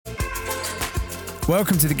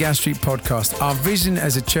Welcome to the Gas Street Podcast. Our vision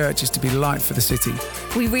as a church is to be light for the city.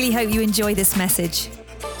 We really hope you enjoy this message.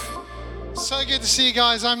 So good to see you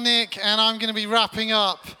guys. I'm Nick, and I'm going to be wrapping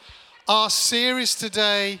up our series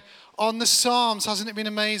today on the Psalms. Hasn't it been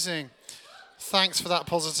amazing? Thanks for that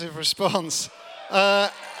positive response.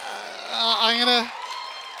 Wow,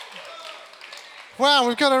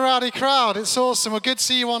 we've got a rowdy crowd. It's awesome. Well, good to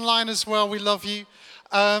see you online as well. We love you.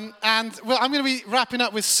 I'm going to be wrapping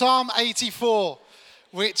up with Psalm 84,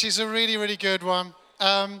 which is a really, really good one.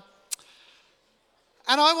 And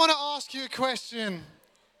I want to ask you a question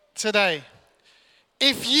today.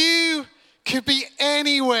 If you could be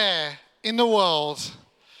anywhere in the world,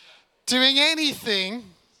 doing anything,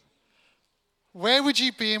 where would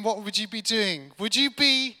you be and what would you be doing? Would you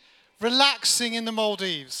be relaxing in the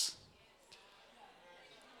Maldives?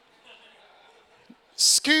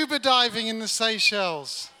 Scuba diving in the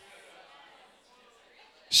Seychelles?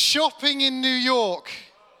 Shopping in New York?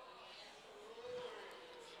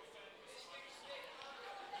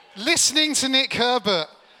 Listening to Nick Herbert?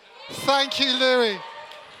 Thank you, Louis.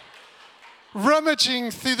 Rummaging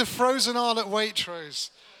through the frozen aisle at Waitrose?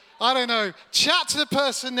 I don't know. Chat to the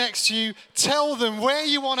person next to you. Tell them where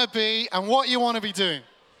you want to be and what you want to be doing.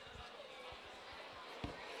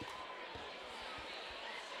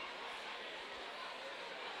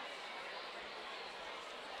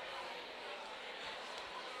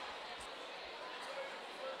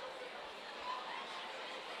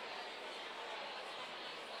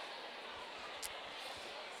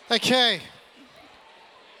 Okay.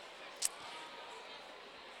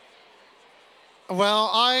 Well,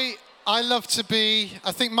 I love to be,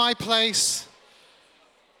 I think my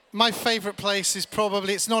favorite place is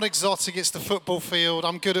probably, it's not exotic, it's the football field.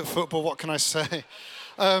 I'm good at football, what can I say?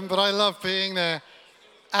 But I love being there.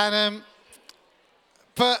 And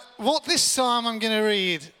but what this psalm I'm going to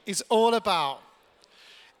read is all about,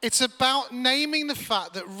 it's about naming the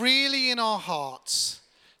fact that really in our hearts,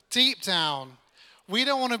 deep down, we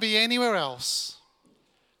don't want to be anywhere else,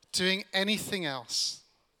 doing anything else,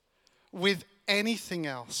 with anything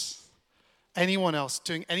else, anyone else,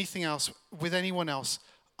 doing anything else with anyone else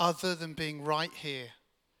other than being right here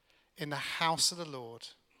in the house of the Lord,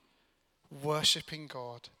 worshiping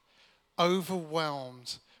God,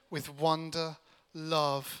 overwhelmed with wonder,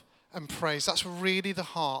 love, and praise. That's really the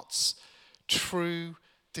heart's true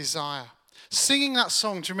desire. Singing that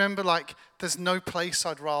song, do you remember, there's no place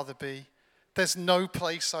I'd rather be? There's no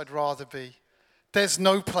place I'd rather be. There's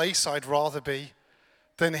no place I'd rather be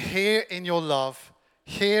than here in your love,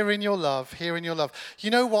 here in your love, here in your love.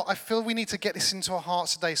 You know what? I feel we need to get this into our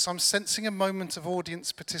hearts today. So I'm sensing a moment of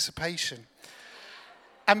audience participation.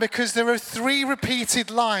 And because there are 3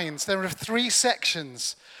 repeated lines, there are 3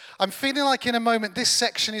 sections, I'm feeling like in a moment this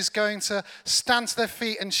section is going to stand to their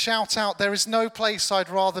feet and shout out, there is no place I'd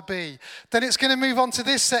rather be. Then it's going to move on to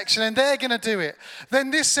this section and they're going to do it.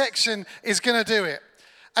 Then this section is going to do it.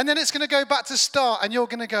 And then it's going to go back to start and you're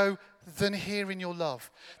going to go, then here in your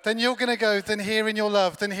love. Then you're going to go, then here in your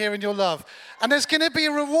love, then here in your love. And there's going to be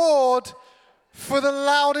a reward for the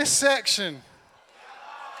loudest section.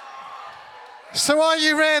 So are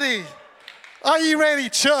you ready? Are you ready,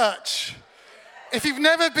 church? If you've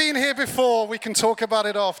never been here before, we can talk about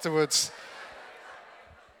it afterwards.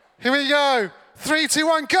 Here we go. 3, 2,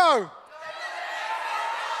 1, go.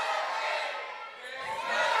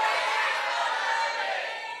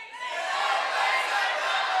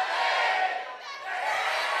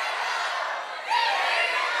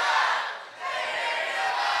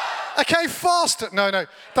 Okay, faster. No. That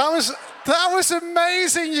was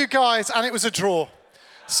amazing, you guys. And it was a draw.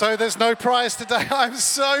 So there's no prize today. I'm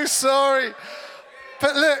so sorry.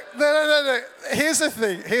 But look, no. Here's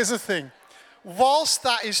the thing. Whilst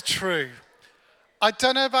that is true, I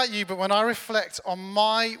don't know about you, but when I reflect on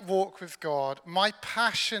my walk with God, my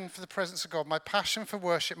passion for the presence of God, my passion for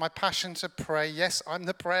worship, my passion to pray, yes, I'm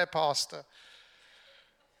the prayer pastor.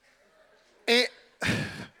 I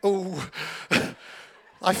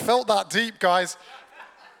felt that deep, guys.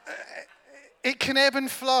 It can ebb and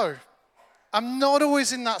flow. I'm not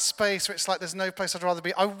always in that space where it's like there's no place I'd rather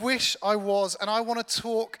be. I wish I was, and I want to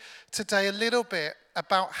talk today a little bit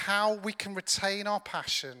about how we can retain our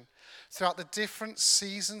passion throughout the different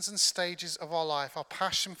seasons and stages of our life, our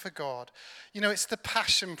passion for God. You know, it's the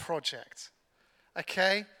passion project,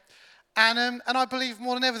 okay? And I believe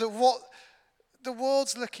more than ever that what the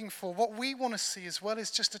world's looking for, what we want to see as well, is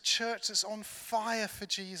just a church that's on fire for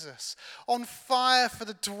Jesus, on fire for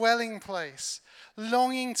the dwelling place,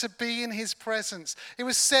 longing to be in his presence. It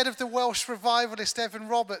was said of the Welsh revivalist Evan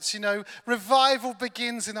Roberts, revival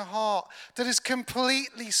begins in a heart that is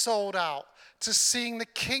completely sold out to seeing the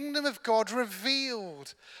kingdom of God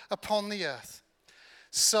revealed upon the earth.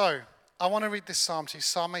 So, I want to read this psalm to you,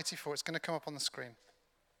 Psalm 84. It's going to come up on the screen.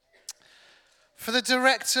 For the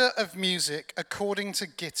director of music, according to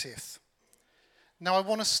Gittith. Now, I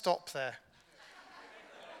want to stop there.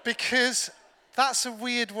 Because that's a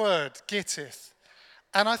weird word, Gittith.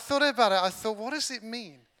 And I thought about it. I thought, what does it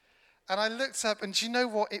mean? And I looked up, and do you know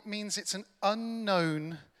what? It means it's an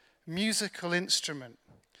unknown musical instrument.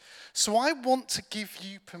 So I want to give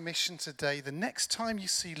you permission today, the next time you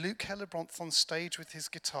see Luke Hellebronth on stage with his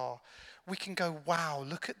guitar, we can go, wow,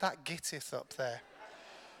 look at that Gittith up there.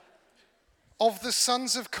 Of the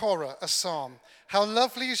sons of Korah, a psalm. How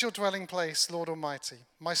lovely is your dwelling place, Lord Almighty.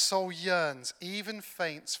 My soul yearns, even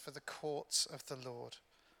faints for the courts of the Lord.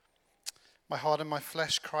 My heart and my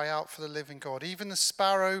flesh cry out for the living God. Even the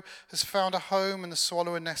sparrow has found a home and the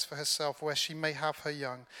swallow a nest for herself where she may have her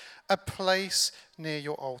young, a place near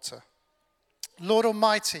your altar. Lord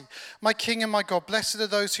Almighty, my King and my God, blessed are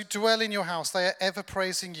those who dwell in your house. They are ever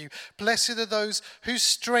praising you. Blessed are those whose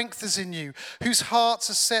strength is in you, whose hearts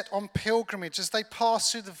are set on pilgrimage as they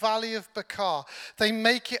pass through the valley of Bacar. They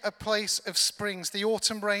make it a place of springs. The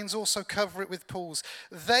autumn rains also cover it with pools.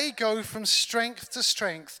 They go from strength to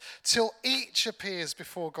strength till each appears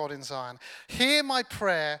before God in Zion. Hear my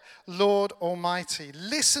prayer, Lord Almighty.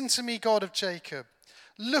 Listen to me, God of Jacob.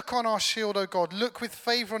 Look on our shield, O God. Look with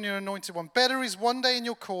favor on your anointed one. Better is one day in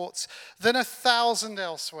your courts than 1,000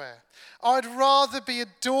 elsewhere. I'd rather be a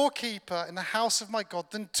doorkeeper in the house of my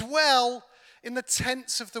God than dwell in the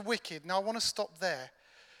tents of the wicked. Now, I want to stop there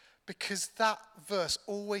because that verse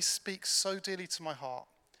always speaks so dearly to my heart.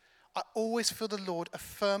 I always feel the Lord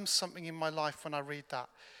affirm something in my life when I read that.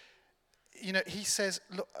 You know, he says,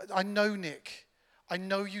 look, I know, Nick, I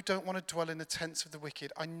know you don't want to dwell in the tents of the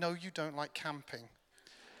wicked. I know you don't like camping.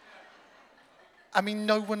 I mean,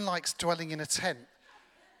 no one likes dwelling in a tent.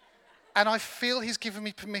 And I feel he's given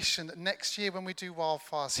me permission that next year when we do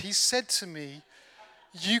wildfires, he said to me,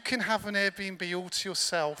 you can have an Airbnb all to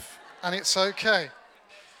yourself and it's okay.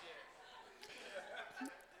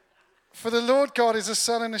 For the Lord God is a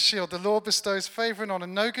sun and a shield. The Lord bestows favor and honor.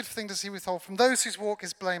 No good thing does he withhold from those whose walk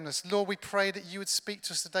is blameless. Lord, we pray that you would speak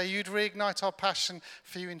to us today. You'd reignite our passion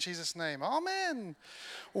for you in Jesus' name. Amen.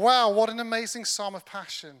 Wow, what an amazing psalm of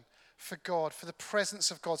passion for God, for the presence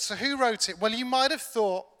of God. So who wrote it? Well, you might have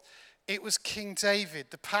thought it was King David,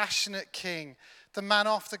 the passionate king, the man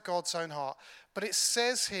after God's own heart. But it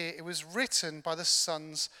says here it was written by the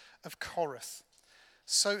sons of Korah.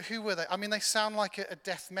 So who were they? I mean, they sound like a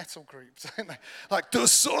death metal group, don't they? Like the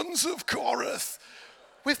sons of Korah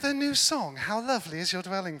with their new song, How Lovely Is Your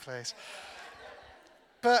Dwelling Place.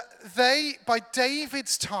 But they, by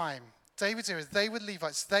David's time, David's era, they were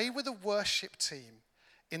Levites. They were the worship team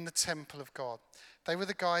in the temple of God. They were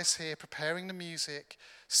the guys here preparing the music,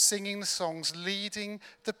 singing the songs, leading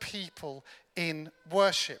the people in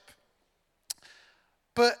worship.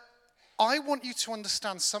 But I want you to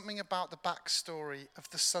understand something about the backstory of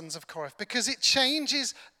the sons of Korah, because it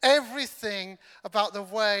changes everything about the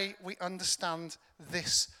way we understand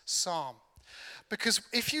this psalm. Because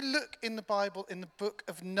if you look in the Bible, in the book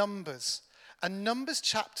of Numbers, and Numbers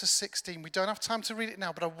chapter 16, we don't have time to read it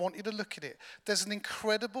now, but I want you to look at it. There's an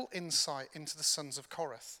incredible insight into the sons of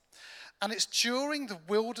Korah. And it's during the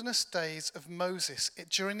wilderness days of Moses,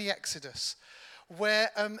 during the Exodus,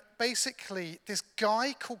 where basically this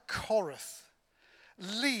guy called Korah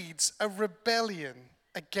leads a rebellion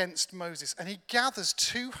against Moses. And he gathers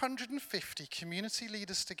 250 community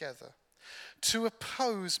leaders together to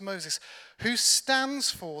oppose Moses, who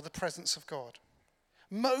stands for the presence of God.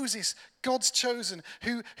 Moses, God's chosen,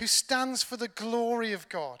 who stands for the glory of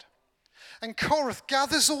God. And Korah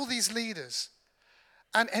gathers all these leaders,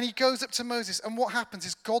 and he goes up to Moses, and what happens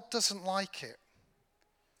is God doesn't like it.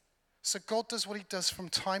 So God does what he does from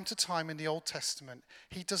time to time in the Old Testament.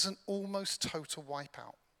 He does an almost total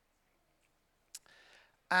wipeout.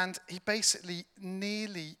 And he basically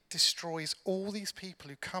nearly destroys all these people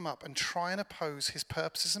who come up and try and oppose his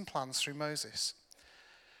purposes and plans through Moses.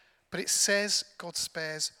 But it says God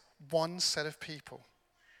spares one set of people.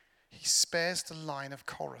 He spares the line of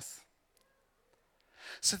Korah.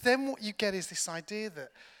 So then what you get is this idea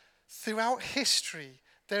that throughout history,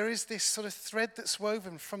 there is this sort of thread that's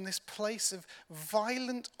woven from this place of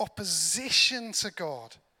violent opposition to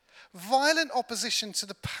God, violent opposition to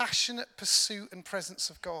the passionate pursuit and presence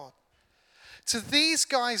of God. To these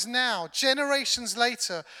guys now, generations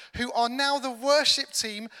later, who are now the worship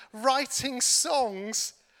team writing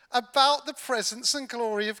songs about the presence and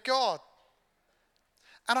glory of God.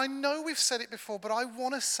 And I know we've said it before, but I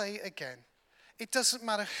want to say it again. It doesn't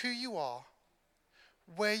matter who you are,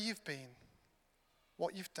 where you've been,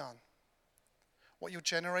 what you've done, what your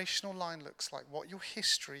generational line looks like, what your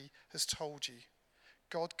history has told you,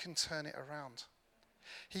 God can turn it around.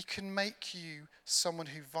 He can make you someone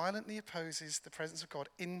who violently opposes the presence of God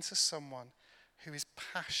into someone who is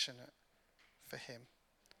passionate for him.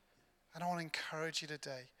 And I want to encourage you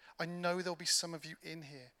today. I know there'll be some of you in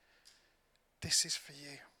here. This is for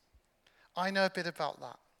you. I know a bit about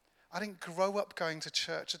that. I didn't grow up going to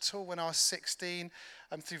church at all when I was 16,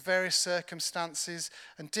 and through various circumstances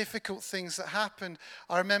and difficult things that happened.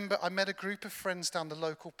 I remember I met a group of friends down the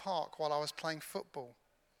local park while I was playing football.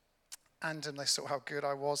 And they saw how good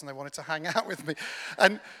I was and they wanted to hang out with me.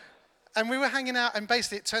 And we were hanging out, and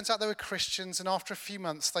basically it turns out they were Christians, and after a few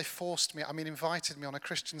months they invited me on a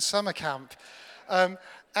Christian summer camp.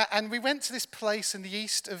 And we went to this place in the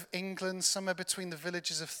east of England, somewhere between the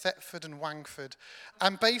villages of Thetford and Wangford.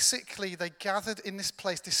 And basically they gathered in this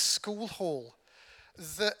place, this school hall,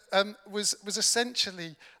 that was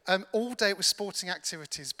essentially all day it was sporting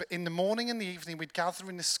activities, but in the morning and the evening we'd gather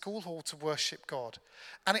in the school hall to worship God.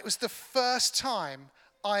 And it was the first time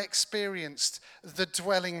I experienced the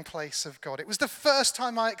dwelling place of God. It was the first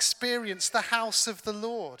time I experienced the house of the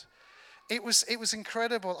Lord. It was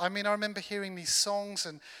incredible. I mean, I remember hearing these songs,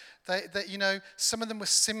 and some of them were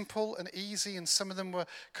simple and easy, and some of them were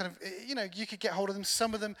kind of, you could get hold of them.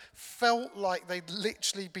 Some of them felt like they'd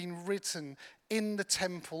literally been written in the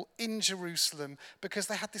temple in Jerusalem, because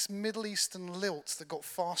they had this Middle Eastern lilt that got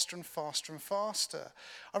faster and faster and faster.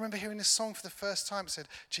 I remember hearing this song for the first time. It said,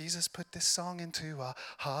 "Jesus put this song into our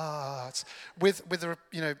hearts," with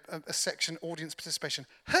a section audience participation.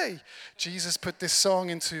 Hey, Jesus put this song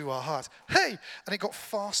into our hearts. Hey, and it got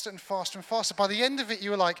faster and faster and faster. By the end of it,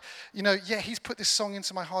 you were like, he's put this song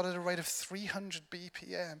into my heart at a rate of 300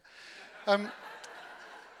 BPM.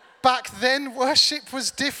 Back then, worship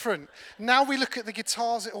was different. Now we look at the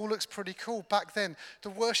guitars, it all looks pretty cool. Back then,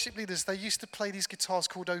 the worship leaders, they used to play these guitars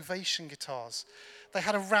called ovation guitars. They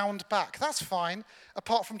had a round back. That's fine.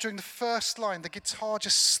 Apart from during the first line, the guitar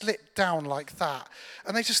just slipped down like that.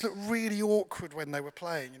 And they just looked really awkward when they were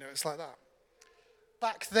playing. It's like that.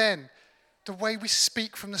 Back then, the way we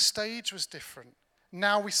speak from the stage was different.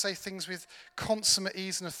 Now we say things with consummate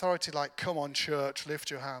ease and authority, like, "Come on, church,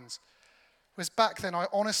 lift your hands." Whereas back then, I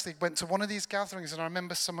honestly went to one of these gatherings and I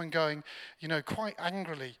remember someone going, quite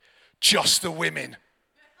angrily, "Just the women."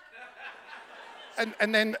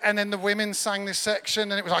 and then the women sang this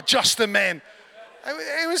section, and it was like, "Just the men."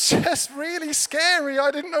 It was just really scary.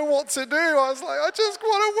 I didn't know what to do. I was like, I just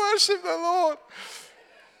want to worship the Lord.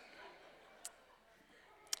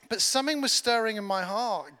 But something was stirring in my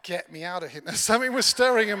heart. Get me out of here. Something was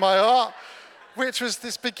stirring in my heart, which was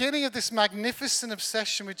this beginning of this magnificent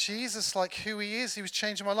obsession with Jesus, like who he is. He was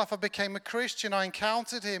changing my life. I became a Christian. I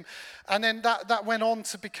encountered him. And then that went on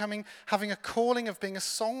to having a calling of being a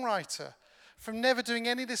songwriter, from never doing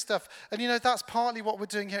any of this stuff. And that's partly what we're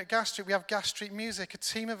doing here at Gas Street. We have Gas Street Music, a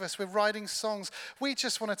team of us. We're writing songs. We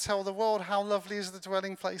just want to tell the world how lovely is the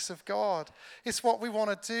dwelling place of God. It's what we want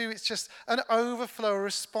to do. It's just an overflow, a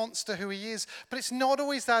response to who he is. But it's not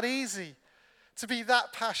always that easy to be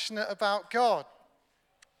that passionate about God.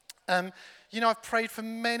 I've prayed for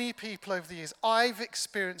many people over the years. I've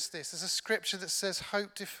experienced this. There's a scripture that says,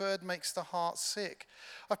 "Hope deferred makes the heart sick."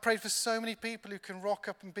 I've prayed for so many people who can rock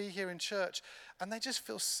up and be here in church, and they just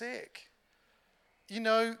feel sick.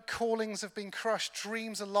 Callings have been crushed.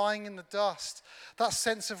 Dreams are lying in the dust. That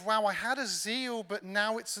sense of, wow, I had a zeal, but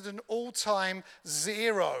now it's at an all-time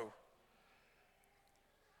zero.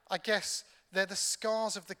 I guess they're the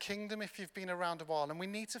scars of the kingdom if you've been around a while, and we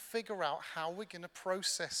need to figure out how we're going to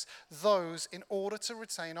process those in order to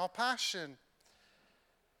retain our passion.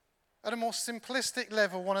 At a more simplistic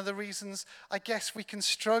level, one of the reasons I guess we can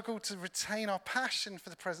struggle to retain our passion for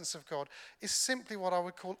the presence of God is simply what I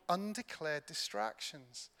would call undeclared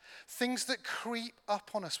distractions. Things that creep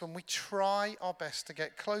up on us when we try our best to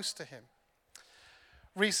get close to him.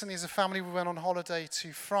 Recently, as a family, we went on holiday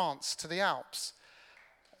to France, to the Alps.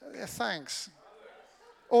 Yeah, thanks.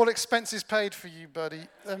 All expenses paid for you, buddy.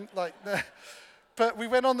 But we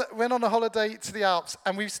went on a holiday to the Alps,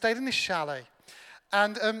 and we stayed in this chalet.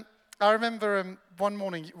 And I remember one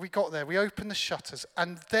morning we got there, we opened the shutters,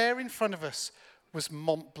 and there in front of us was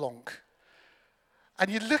Mont Blanc. And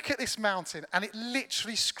you look at this mountain, and it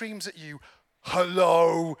literally screams at you,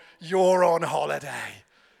 "Hello, you're on holiday."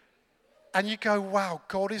 And you go, wow,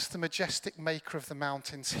 God is the majestic maker of the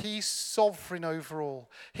mountains. He's sovereign over all.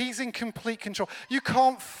 He's in complete control. You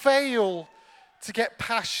can't fail to get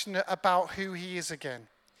passionate about who he is again.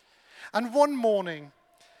 And one morning,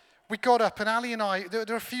 we got up, and Ali and I, there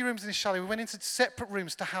were a few rooms in the chalet. We went into separate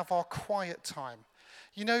rooms to have our quiet time.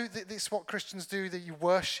 You know, this is what Christians do, that you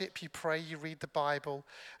worship, you pray, you read the Bible.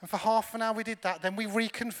 And for half an hour we did that. Then we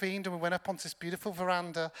reconvened and we went up onto this beautiful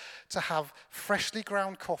veranda to have freshly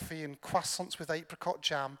ground coffee and croissants with apricot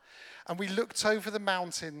jam. And we looked over the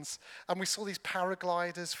mountains and we saw these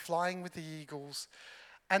paragliders flying with the eagles.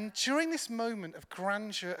 And during this moment of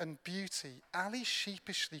grandeur and beauty, Ali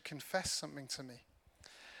sheepishly confessed something to me.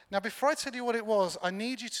 Now, before I tell you what it was, I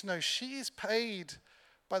need you to know she is paid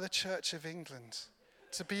by the Church of England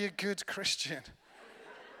to be a good Christian.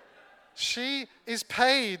 She is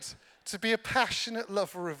paid to be a passionate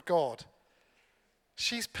lover of God.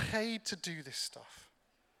 She's paid to do this stuff.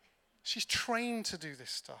 She's trained to do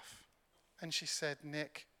this stuff. And she said,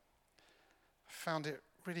 Nick, I found it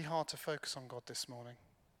really hard to focus on God this morning.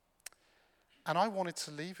 And I wanted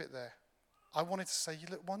to leave it there. I wanted to say,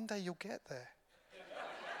 look, one day you'll get there.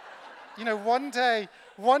 You know, one day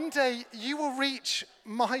you will reach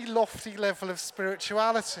my lofty level of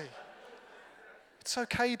spirituality. It's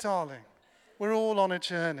okay, darling. We're all on a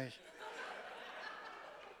journey.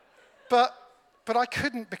 But I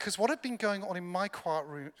couldn't, because what had been going on in my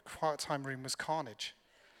quiet time room was carnage.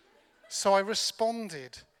 So I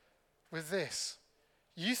responded with this.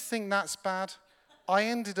 You think that's bad? I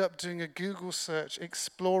ended up doing a Google search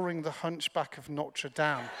exploring the Hunchback of Notre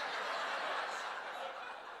Dame.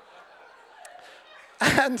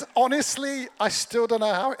 And honestly, I still don't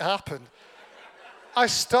know how it happened. I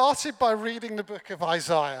started by reading the book of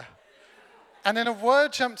Isaiah. And then a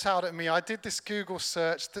word jumped out at me. I did this Google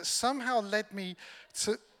search that somehow led me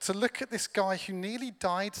to look at this guy who nearly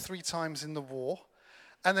died 3 times in the war.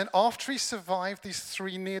 And then after he survived these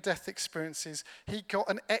 3 near-death experiences, he got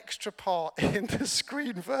an extra part in the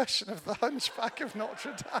screen version of The Hunchback of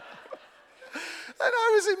Notre Dame. And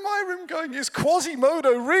I was in my room going, is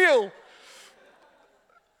Quasimodo real?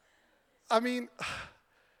 I mean,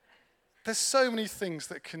 there's so many things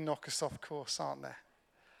that can knock us off course, aren't there?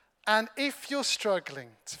 And if you're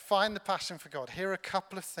struggling to find the passion for God, here are a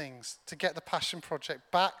couple of things to get the Passion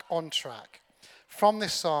Project back on track from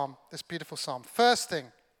this psalm, this beautiful psalm. First thing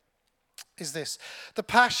is this. The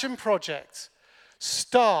Passion Project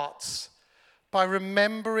starts by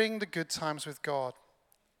remembering the good times with God.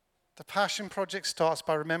 The Passion Project starts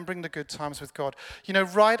by remembering the good times with God. You know,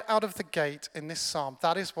 right out of the gate in this psalm,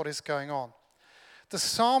 that is what is going on. The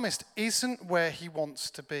psalmist isn't where he wants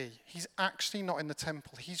to be. He's actually not in the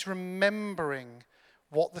temple. He's remembering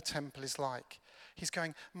what the temple is like. He's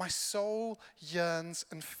going, my soul yearns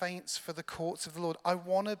and faints for the courts of the Lord. I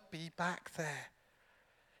want to be back there.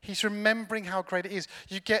 He's remembering how great it is.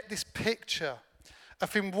 You get this picture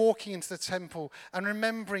of him walking into the temple and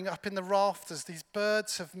remembering up in the rafters, these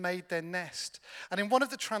birds have made their nest. And in one of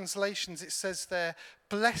the translations, it says there,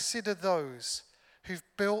 blessed are those who've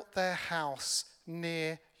built their house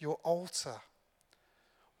near your altar.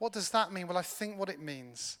 What does that mean? Well, I think what it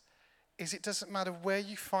means is it doesn't matter where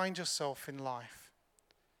you find yourself in life.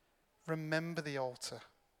 Remember the altar.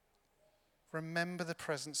 Remember the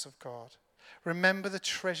presence of God. Remember the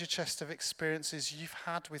treasure chest of experiences you've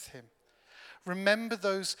had with him. Remember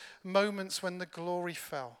those moments when the glory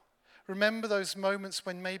fell. Remember those moments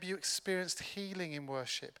when maybe you experienced healing in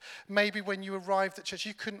worship. Maybe when you arrived at church,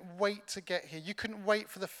 you couldn't wait to get here. You couldn't wait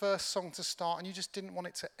for the first song to start and you just didn't want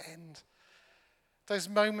it to end. Those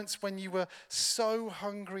moments when you were so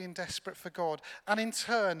hungry and desperate for God. And in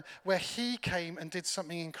turn, where he came and did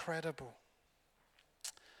something incredible.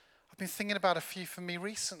 I've been thinking about a few for me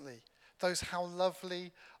recently. Those how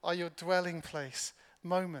lovely are your dwelling place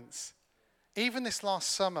moments. Even this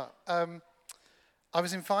last summer, I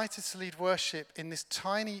was invited to lead worship in this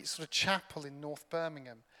tiny sort of chapel in North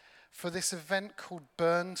Birmingham for this event called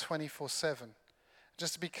Burn 24/7.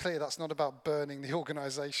 Just to be clear, that's not about burning the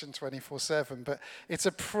organization 24/7, but it's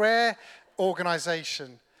a prayer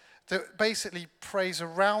organization that basically prays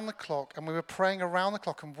around the clock, and we were praying around the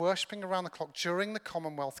clock and worshiping around the clock during the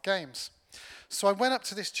Commonwealth Games. So I went up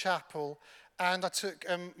to this chapel, and I took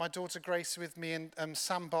my daughter Grace with me and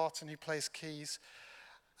Sam Barton, who plays keys.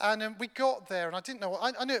 And we got there, and I didn't know.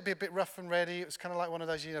 I knew it'd be a bit rough and ready. It was kind of like one of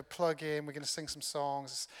those, plug in, we're going to sing some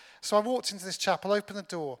songs. So I walked into this chapel, opened the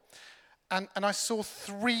door, and I saw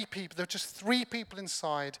 3 people. There were just 3 people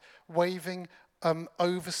inside waving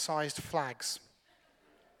oversized flags.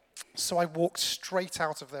 So I walked straight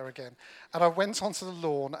out of there again, and I went onto the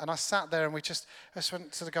lawn, and I sat there, and I just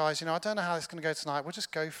went to the guys, I don't know how this is going to go tonight. We'll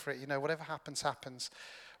just go for it, whatever happens, happens.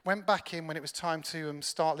 Went back in when it was time to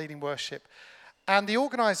start leading worship. And the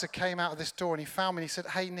organizer came out of this door and he found me and he said,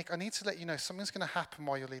 hey, Nick, I need to let you know something's going to happen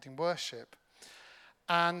while you're leading worship.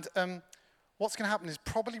 And what's going to happen is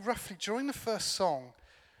probably roughly during the first song,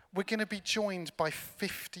 we're going to be joined by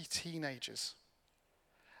 50 teenagers.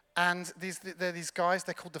 And they're these guys,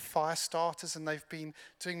 they're called the Fire Starters, and they've been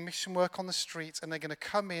doing mission work on the streets, and they're going to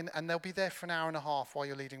come in, and they'll be there for an hour and a half while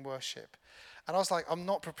you're leading worship. And I was like, I'm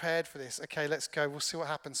not prepared for this. Okay, let's go. We'll see what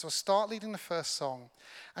happens. So I start leading the first song,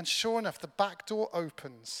 and sure enough, the back door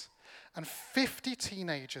opens, and 50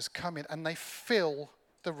 teenagers come in, and they fill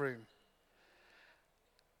the room.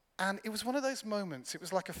 And it was one of those moments, it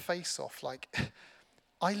was like a face-off. Like,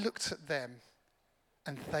 I looked at them,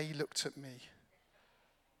 and they looked at me.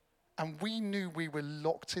 And we knew we were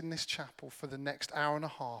locked in this chapel for the next hour and a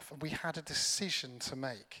half, and we had a decision to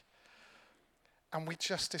make. And we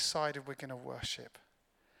just decided we're going to worship.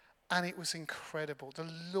 And it was incredible. The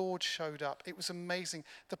Lord showed up. It was amazing.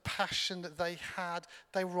 The passion that they had.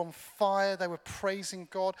 They were on fire. They were praising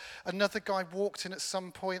God. Another guy walked in at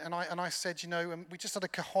some point, and I said, we just had a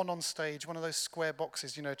cajon on stage, one of those square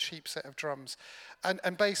boxes, a cheap set of drums.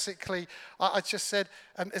 And basically, I just said,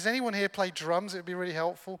 has anyone here played drums? It would be really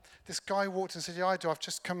helpful. This guy walked in and said, yeah, I do. I've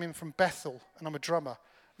just come in from Bethel, and I'm a drummer.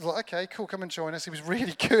 I was like, okay, cool, come and join us. He was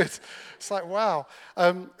really good. It's like, wow.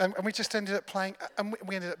 And we just ended up playing, and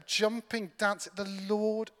we ended up jumping, dancing. The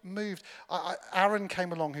Lord moved. Aaron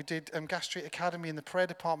came along, who did Gas Street Academy in the prayer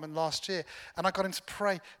department last year, and I got him to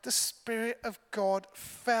pray. The Spirit of God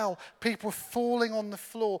fell. People were falling on the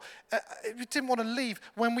floor. We didn't want to leave.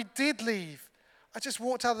 When we did leave, I just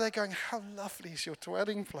walked out of there going, how lovely is your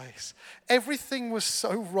dwelling place. Everything was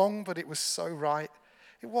so wrong, but it was so right.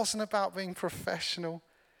 It wasn't about being professional.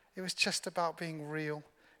 It was just about being real.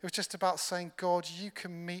 It was just about saying, God, you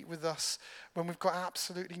can meet with us when we've got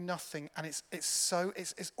absolutely nothing. And it's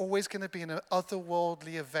always going to be an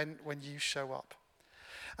otherworldly event when you show up.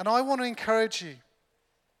 And I want to encourage you,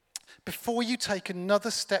 before you take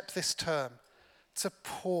another step this term, to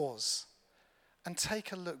pause and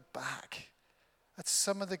take a look back at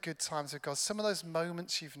some of the good times of God, some of those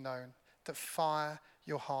moments you've known that fire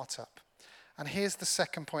your heart up. And here's the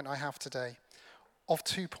second point I have today. Of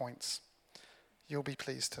 2 points, you'll be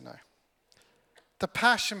pleased to know. The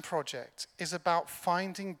Passion Project is about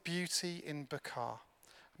finding beauty in Bakar.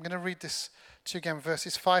 I'm going to read this to you again,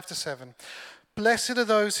 verses 5 to 7. Blessed are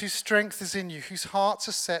those whose strength is in you, whose hearts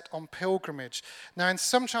are set on pilgrimage. Now, in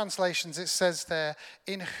some translations, it says there,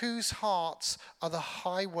 in whose hearts are the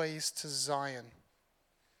highways to Zion.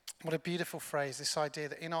 What a beautiful phrase, this idea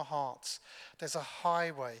that in our hearts, there's a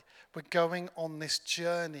highway. We're going on this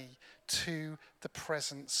journey to the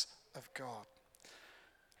presence of God.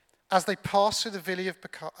 As they pass through the valley of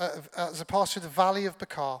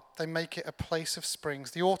Bakar, they make it a place of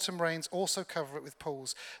springs. The autumn rains also cover it with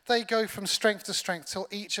pools. They go from strength to strength till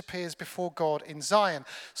each appears before God in Zion.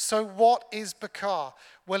 So what is Bakar?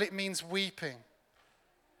 Well, it means weeping.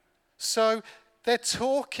 So they're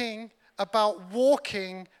talking about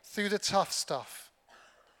walking through the tough stuff.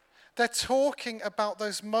 They're talking about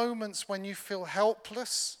those moments when you feel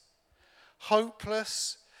helpless,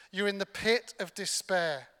 hopeless, you're in the pit of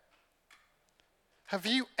despair. Have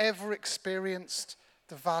you ever experienced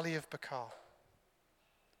the Valley of Bakar?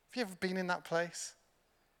 Have you ever been in that place?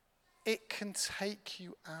 It can take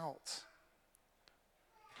you out.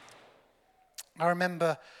 I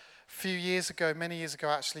remember a few years ago, many years ago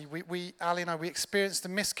actually, Ali and I experienced a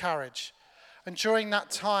miscarriage. And during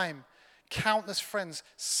that time, countless friends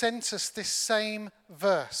sent us this same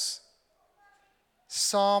verse.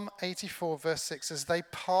 Psalm 84, verse 6, as they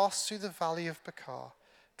pass through the valley of Bakar,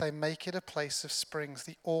 they make it a place of springs.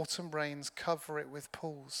 The autumn rains cover it with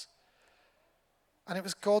pools. And it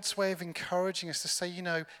was God's way of encouraging us to say,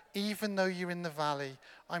 even though you're in the valley,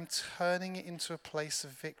 I'm turning it into a place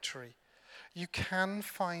of victory. You can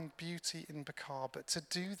find beauty in Bakar, but to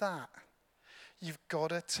do that, you've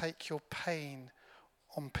got to take your pain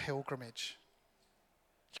on pilgrimage.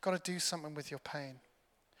 You've got to do something with your pain.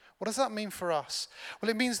 What does that mean for us? Well,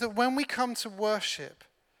 it means that when we come to worship,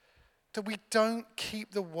 that we don't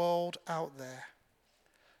keep the world out there,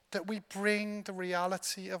 that we bring the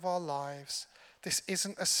reality of our lives. This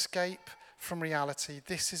isn't escape from reality.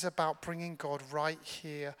 This is about bringing God right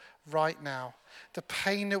here, right now. The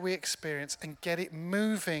pain that we experience and get it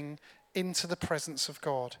moving into the presence of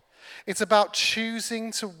God. It's about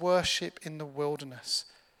choosing to worship in the wilderness.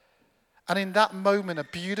 And in that moment, a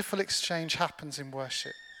beautiful exchange happens in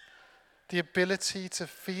worship. The ability to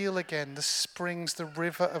feel again the springs, the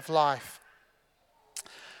river of life.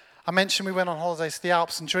 I mentioned we went on holidays to the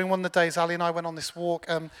Alps, and during one of the days, Ali and I went on this walk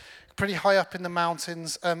pretty high up in the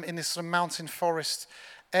mountains, in this sort of mountain forest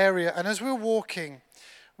area. And as we were walking,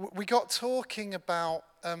 we got talking about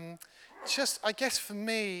I guess for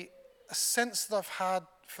me, a sense that I've had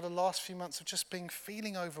for the last few months of just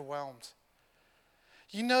feeling overwhelmed.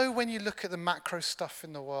 When you look at the macro stuff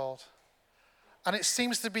in the world, And it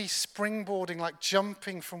seems to be springboarding, like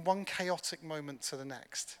jumping from one chaotic moment to the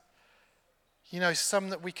next. You know, some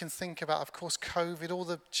that we can think about, of course, COVID, all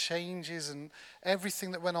the changes and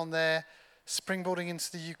everything that went on there, springboarding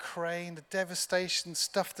into the Ukraine, the devastation,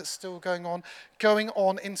 stuff that's still going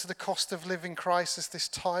on into the cost of living crisis, this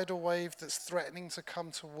tidal wave that's threatening to come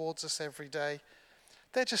towards us every day.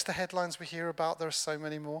 They're just the headlines we hear about. There are so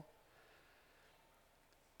many more.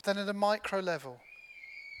 But then at a micro level,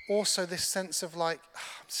 also this sense of like,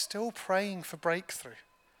 I'm still praying for breakthrough,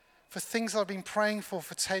 for things I've been praying for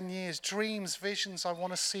 10 years, dreams, visions I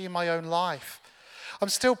want to see in my own life. I'm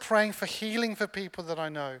still praying for healing for people that I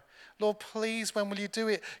know. Lord, please, when will you do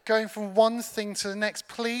it? Going from one thing to the next,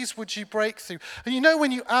 please, would you break through? And you know,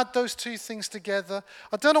 when you add those two things together,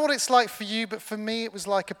 I don't know what it's like for you, but for me, it was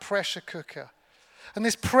like a pressure cooker. And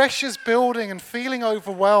this pressure's building and feeling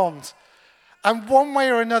overwhelmed. And one way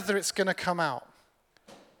or another, it's going to come out.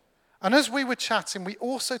 And as we were chatting, we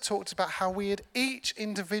also talked about how we had each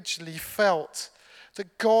individually felt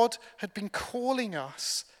that God had been calling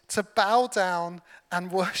us to bow down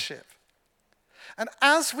and worship. And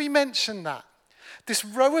as we mentioned that, this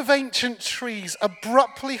row of ancient trees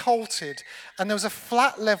abruptly halted, and there was a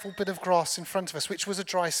flat level bit of grass in front of us, which was a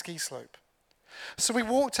dry ski slope. So we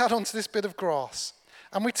walked out onto this bit of grass,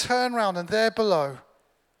 and we turned around, and there below,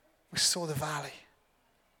 we saw the valley.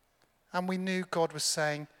 And we knew God was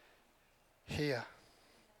saying, here,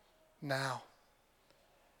 now,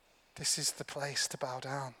 this is the place to bow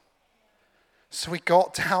down. So we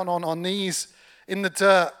got down on our knees in the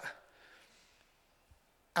dirt,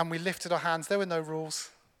 and we lifted our hands. There were no rules.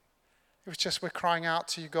 It was just, we're crying out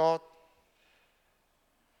to you, God.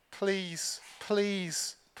 Please,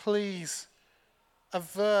 please, please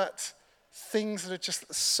avert things that are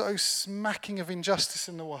just so smacking of injustice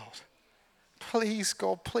in the world. Please,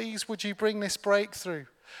 God, please, would you bring this breakthrough?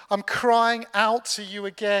 I'm crying out to you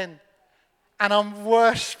again, and I'm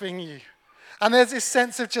worshiping you. And there's this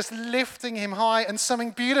sense of just lifting him high, and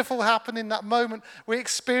something beautiful happened in that moment. We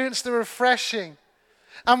experienced the refreshing.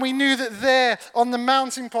 And we knew that there on the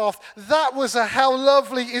mountain path, that was a how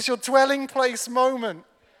lovely is your dwelling place moment.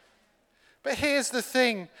 But here's the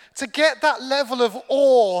thing, to get that level of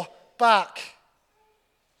awe back,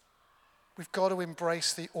 we've got to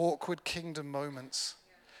embrace the awkward kingdom moments.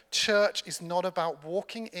 Church is not about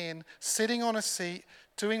walking in, sitting on a seat,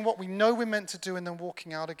 doing what we know we're meant to do, and then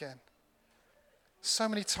walking out again. So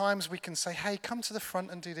many times we can say, hey, come to the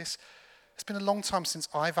front and do this. It's been a long time since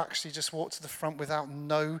I've actually just walked to the front without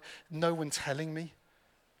no one telling me.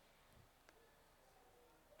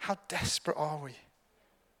 How desperate are we?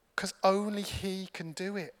 Because only he can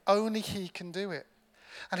do it. Only he can do it.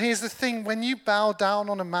 And here's the thing, when you bow down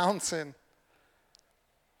on a mountain,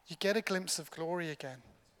 you get a glimpse of glory again.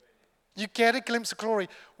 You get a glimpse of glory.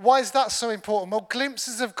 Why is that so important? Well,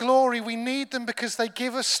 glimpses of glory, we need them because they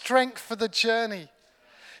give us strength for the journey.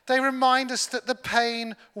 They remind us that the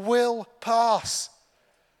pain will pass.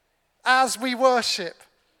 As we worship,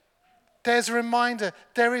 there's a reminder,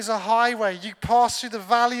 there is a highway. You pass through the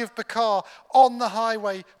valley of Bacar on the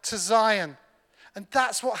highway to Zion. And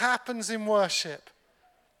that's what happens in worship.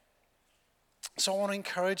 So I want to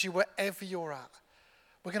encourage you wherever you're at.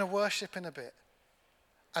 We're going to worship in a bit.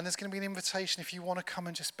 And there's going to be an invitation if you want to come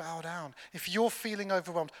and just bow down. If you're feeling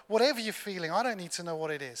overwhelmed, whatever you're feeling, I don't need to know what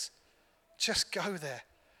it is. Just go there.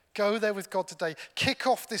 Go there with God today. Kick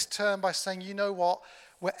off this term by saying, you know what?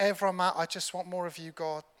 Wherever I'm at, I just want more of you,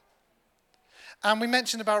 God. And we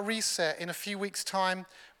mentioned about Reset. In a few weeks' time,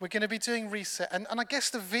 we're going to be doing Reset. And I guess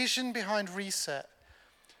the vision behind Reset,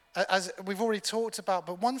 as we've already talked about,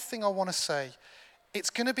 but one thing I want to say, it's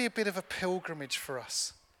going to be a bit of a pilgrimage for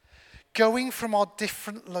us. Going from our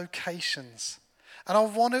different locations. And I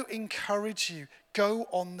want to encourage you, go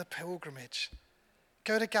on the pilgrimage.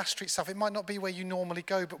 Go to Gas Street South. It might not be where you normally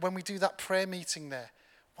go, but when we do that prayer meeting there,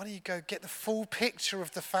 why don't you go get the full picture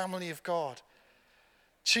of the family of God?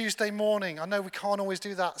 Tuesday morning, I know we can't always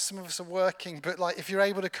do that. Some of us are working, but like if you're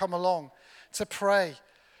able to come along to pray.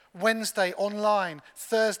 Wednesday, online.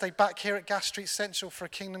 Thursday, back here at Gas Street Central for a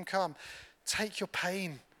Kingdom Come. Take your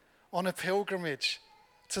pain on a pilgrimage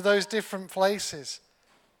to those different places.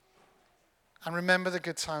 And remember the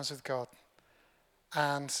good times with God.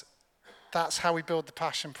 And that's how we build the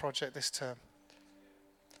Passion Project this term.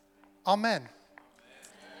 Amen.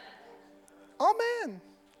 Amen.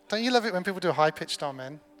 Don't you love it when people do a high-pitched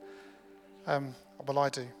amen? Well, I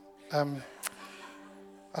do.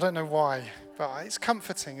 I don't know why, but it's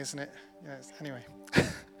comforting, isn't it? Anyway.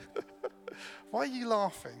 Why are you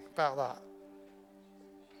laughing about that?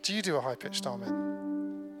 Do you do a high-pitched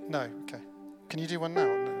amen? No? Okay. Can you do one now?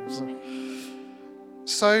 No.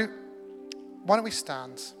 So, Why don't we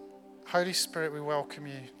stand? Holy Spirit, we welcome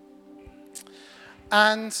you.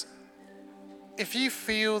 And if you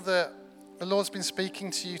feel that the Lord's been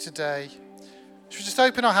speaking to you today, should we just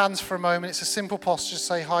open our hands for a moment? It's a simple posture. Just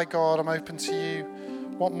say, hi God, I'm open to you.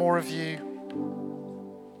 Want more of you.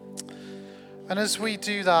 And as we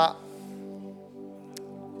do that,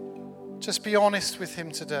 just be honest with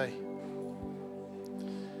him today.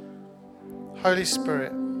 Holy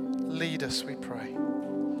Spirit, lead us, we pray.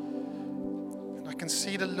 And I can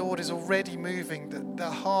see the Lord is already moving, the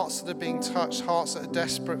hearts that are being touched, hearts that are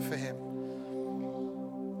desperate for him.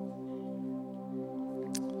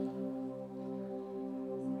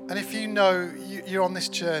 And if you know you're on this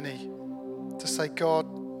journey to say, God,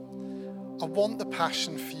 I want the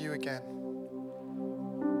passion for you again.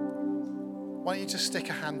 Why don't you just stick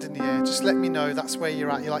a hand in the air? Just let me know that's where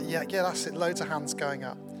you're at. You're like, yeah, that's it. Loads of hands going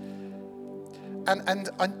up. And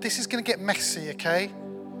this is going to get messy, okay?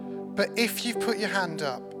 But if you've put your hand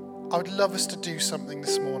up, I would love us to do something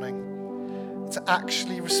this morning to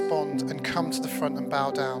actually respond and come to the front and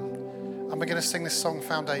bow down. And we're going to sing this song,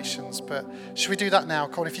 Foundations. But should we do that now?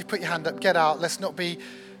 Come on, if you put your hand up, get out. Let's not be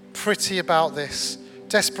pretty about this.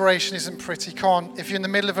 Desperation isn't pretty. Come on, if you're in the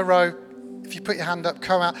middle of a row, if you put your hand up,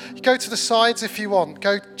 come out. You go to the sides if you want.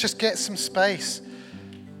 Go, just get some space.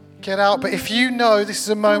 Get out. But if you know this is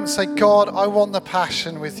a moment, say, God, I want the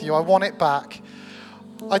passion with you. I want it back.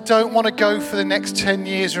 I don't want to go for the next 10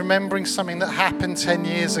 years remembering something that happened 10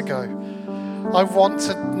 years ago. I want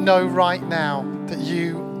to know right now that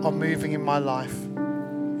you are moving in my life.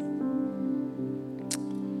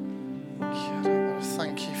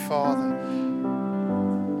 Thank you, Father.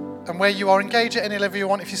 And where you are, engage at any level you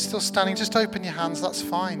want. If you're still standing, just open your hands. That's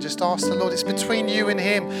fine. Just ask the Lord. It's between you and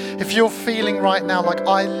him. If you're feeling right now like,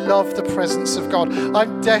 I love the presence of God.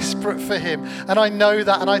 I'm desperate for him. And I know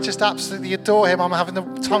that. And I just absolutely adore him. I'm having the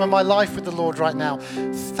time of my life with the Lord right now.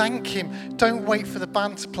 Thank him. Don't wait for the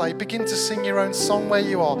band to play. Begin to sing your own song where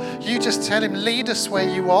you are. You just tell him, lead us where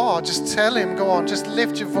you are. Just tell him, go on. Just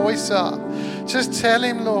lift your voice up. Just tell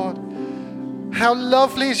him, Lord, how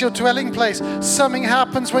lovely is your dwelling place. Something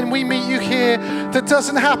happens when we meet you here that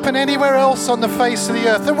doesn't happen anywhere else on the face of the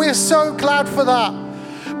earth. And we're so glad for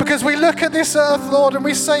that. Because we look at this earth, Lord, and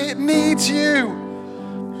we say it needs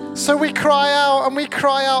you. So we cry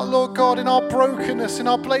out, Lord God, in our brokenness, in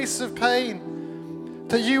our place of pain,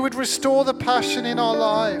 that you would restore the passion in our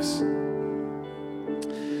lives.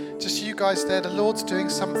 Just you guys there, the Lord's doing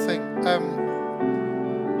something.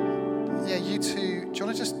 You two, do you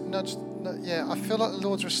want to just nudge? Yeah, I feel like the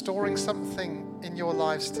Lord's restoring something in your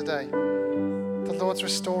lives today. The Lord's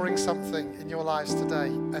restoring something in your lives today.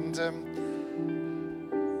 And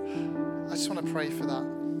I just want to pray for that.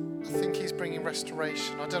 I think he's bringing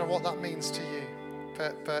restoration. I don't know what that means to you,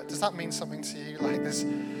 but does that mean something to you? Like this,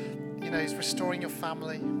 he's restoring your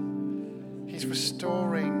family. He's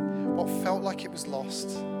restoring what felt like it was lost,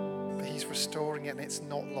 but he's restoring it and it's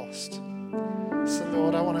not lost. So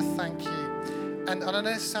Lord, I want to thank you. And I know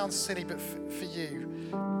this sounds silly, but for you,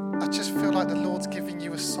 I just feel like the Lord's giving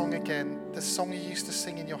you a song again, the song you used to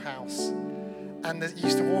sing in your house, and that you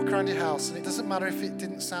used to walk around your house, and it doesn't matter if it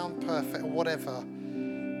didn't sound perfect or whatever,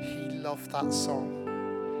 he loved that song.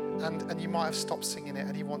 And you might have stopped singing it,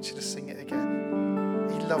 and he wants you to sing it again.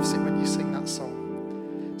 He loves it when you sing that song.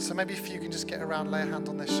 So maybe if you can just get around, lay a hand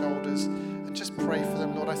on their shoulders, and just pray for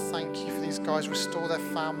them. Lord, I thank you for these guys. Restore their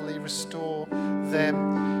family, restore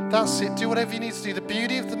them. That's it. Do whatever you need to do. The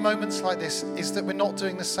beauty of the moments like this is that we're not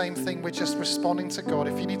doing the same thing. We're just responding to God.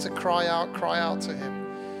 If you need to cry out to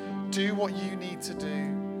him. Do what you need to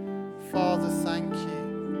do. Father, thank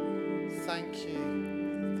you. Thank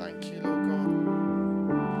you. Thank you, Lord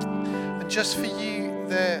God. And just for you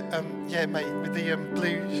there, mate, with the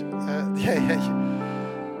blue,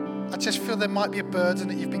 I just feel there might be a burden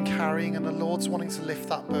that you've been carrying and the Lord's wanting to lift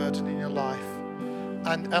that burden in your life.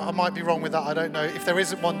 And I might be wrong with that, I don't know. If there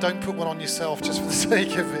isn't one, don't put one on yourself just for the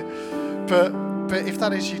sake of it. But if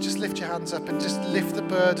that is you, just lift your hands up and just lift the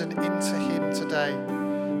burden into him today.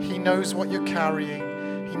 He knows what you're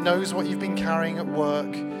carrying. He knows what you've been carrying at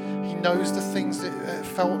work. He knows the things that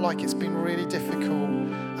felt like it's been really difficult.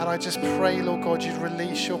 And I just pray, Lord God, you'd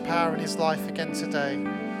release your power in his life again today.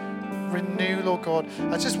 Renew, Lord God.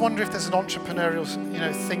 I just wonder if there's an entrepreneurial,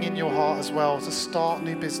 thing in your heart as well, to start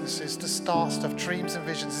new businesses, to start stuff, dreams and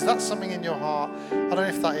visions. Is that something in your heart? I don't know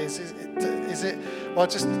if that is. Is it? Well, I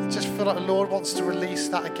just feel like the Lord wants to release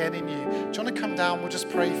that again in you. Do you want to come down? We'll just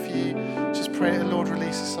pray for you. Just pray that the Lord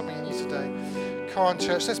releases something in you today. Come on,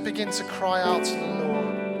 church. Let's begin to cry out to the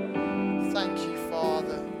Lord. Thank you,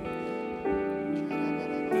 Father.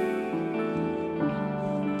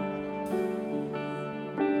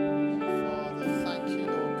 Father,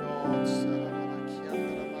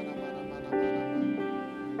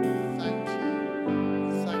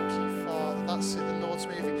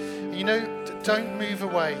 Don't move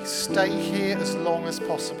away. Stay here as long as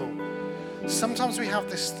possible. Sometimes we have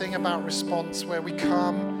this thing about response where we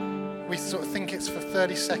come, we sort of think it's for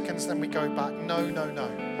 30 seconds, then we go back. No.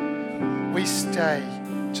 We stay.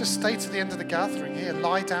 Just stay to the end of the gathering here.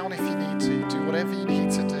 Lie down if you need to. Do whatever you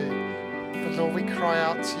need to do. But Lord, we cry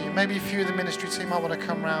out to you. Maybe a few of the ministry team might want to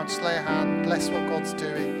come round, just lay a hand, bless what God's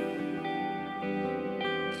doing.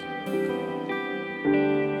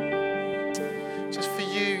 Just for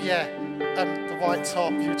you, the white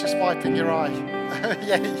top, you were just wiping your eye.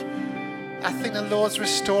 I think the Lord's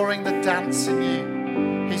restoring the dance in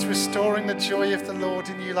you. He's restoring the joy of the Lord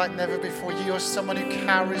in you like never before. You're someone who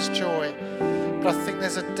carries joy. But I think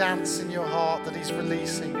there's a dance in your heart that he's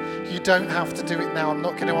releasing. You don't have to do it now. I'm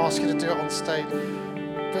not going to ask you to do it on stage.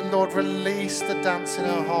 But Lord, release the dance in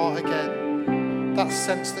her heart again. That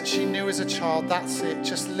sense that she knew as a child, that's it.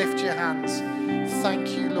 Just lift your hands. Thank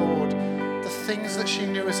you, Lord. The things that she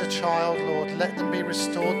knew as a child, Lord, let them be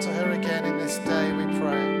restored to her again in this day, we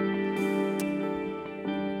pray.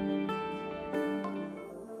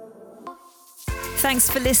 Thanks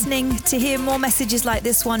for listening. To hear more messages like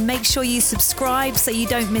this one, make sure you subscribe so you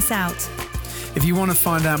don't miss out. If you want to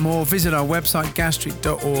find out more, visit our website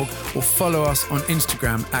gasstreet.org or follow us on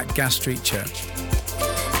Instagram @gasstreetchurch.